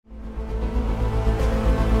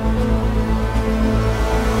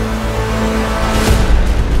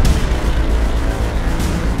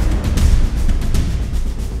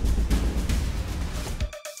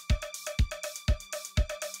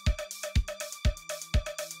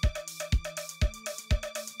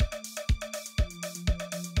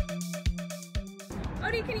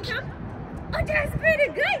Odie, can you come? Oh, that's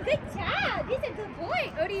pretty good. Good job. He's a good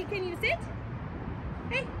boy. Odie, can you sit?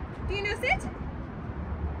 Hey, do you know sit?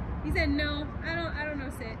 He said no. I don't know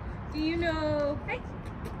sit. Do you know? Hey.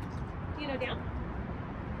 Do you know down?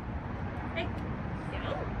 Hey,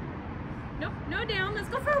 down. Nope, no down. Let's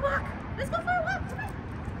go for a walk. Let's go for a walk. Come on.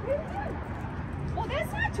 What are you doing? Well,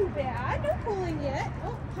 that's not too bad. No pulling yet.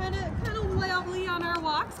 Oh, kind of wobbly on our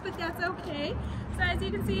walks, but that's okay. So as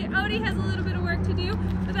you can see, Odie has a little bit of work to do,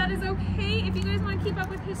 but that is okay. If you guys want to keep up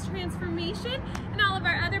with his transformation and all of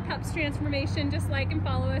our other pups' transformation, just like and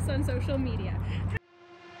follow us on social media.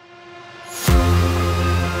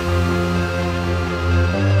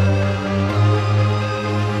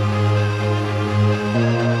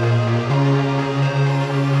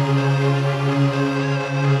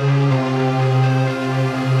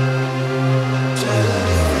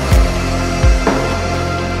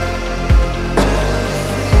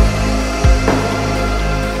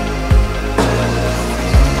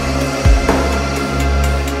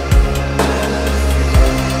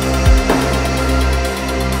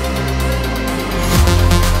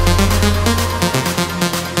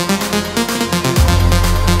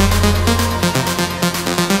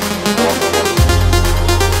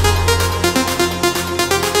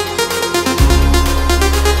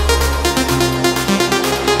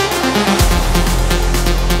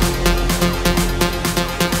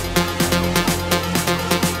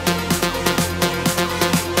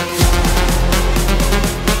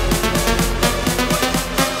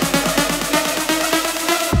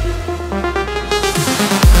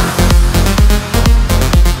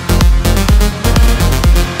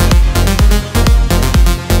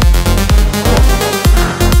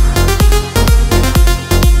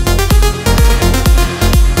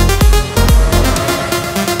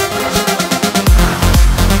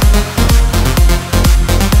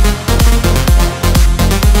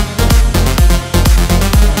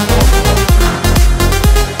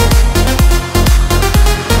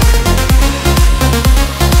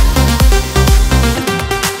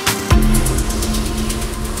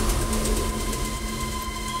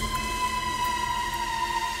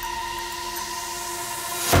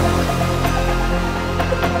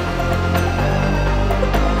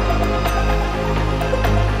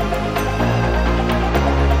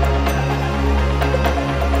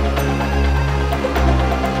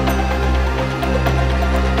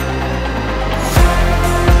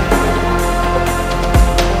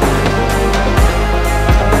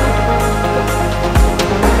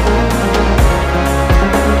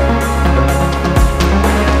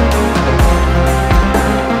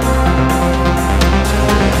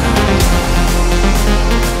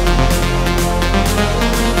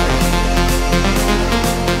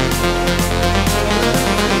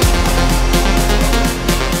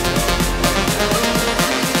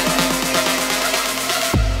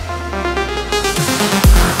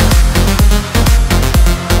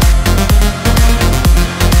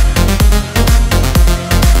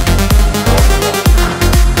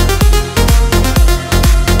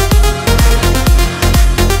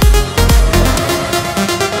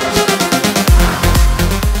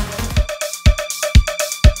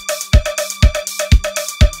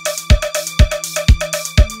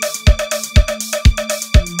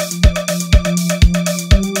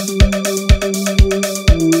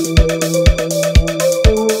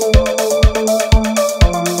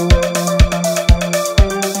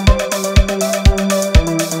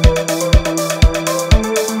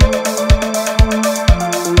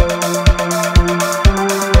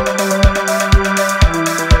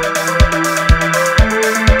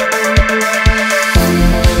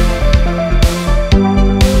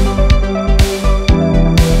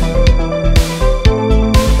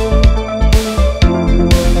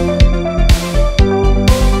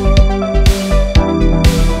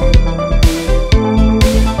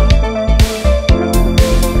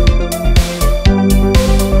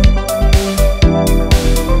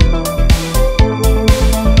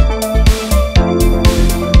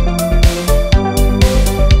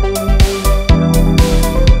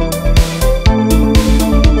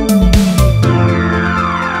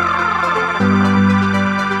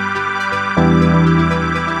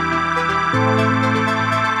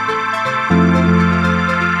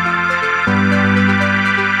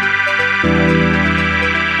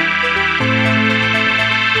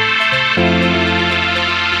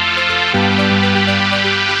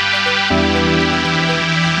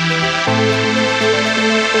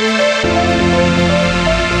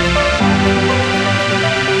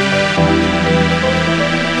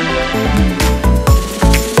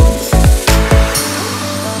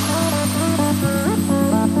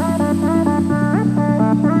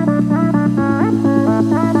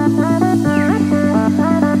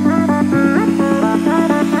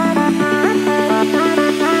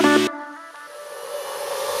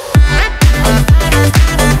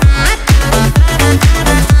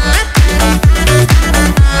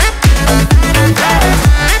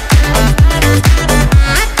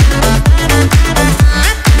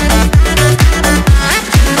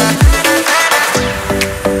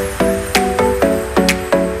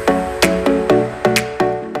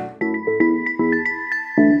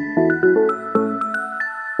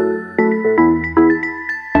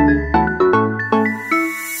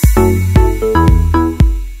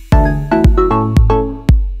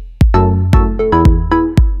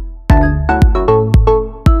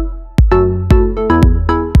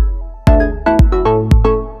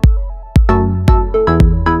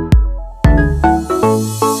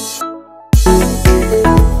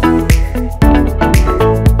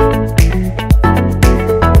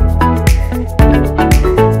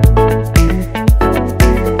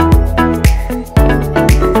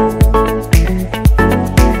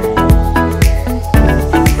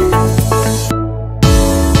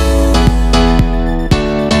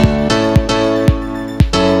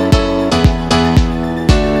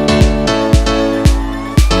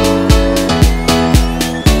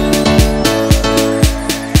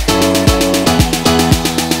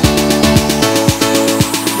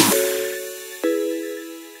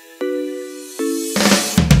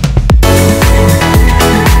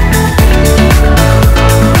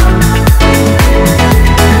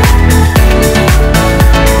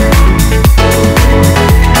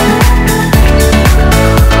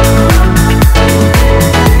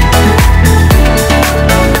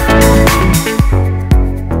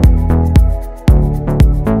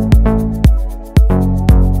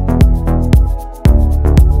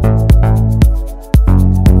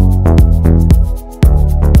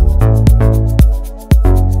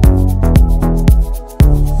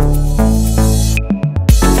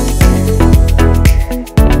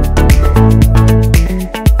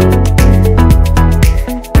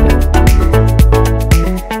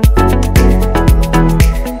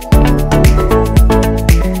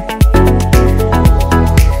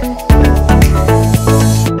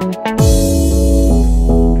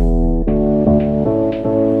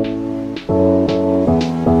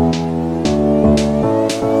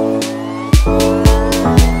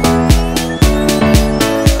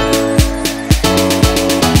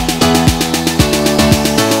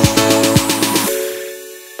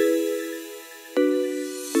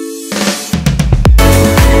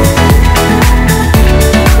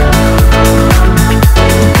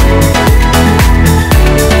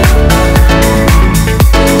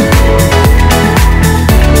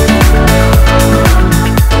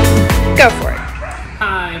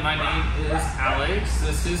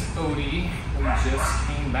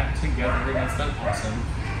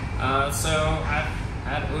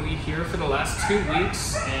 2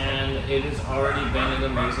 weeks, and it has already been an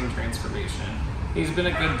amazing transformation. He's been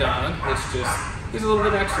a good dog. It's just, he's a little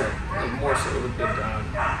bit extra, more so of a good dog.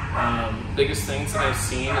 Biggest things that I've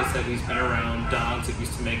seen is that he's been around dogs that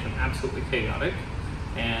used to make him absolutely chaotic.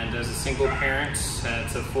 And as a single parent,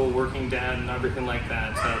 as a full working dad and everything like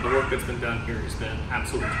that, the work that's been done here has been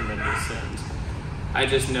absolutely tremendous. And I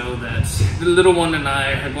just know that the little one and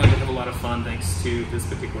I are going to have a lot of fun thanks to this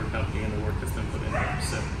particular company and the work that's been put in here.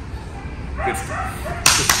 So, good stuff.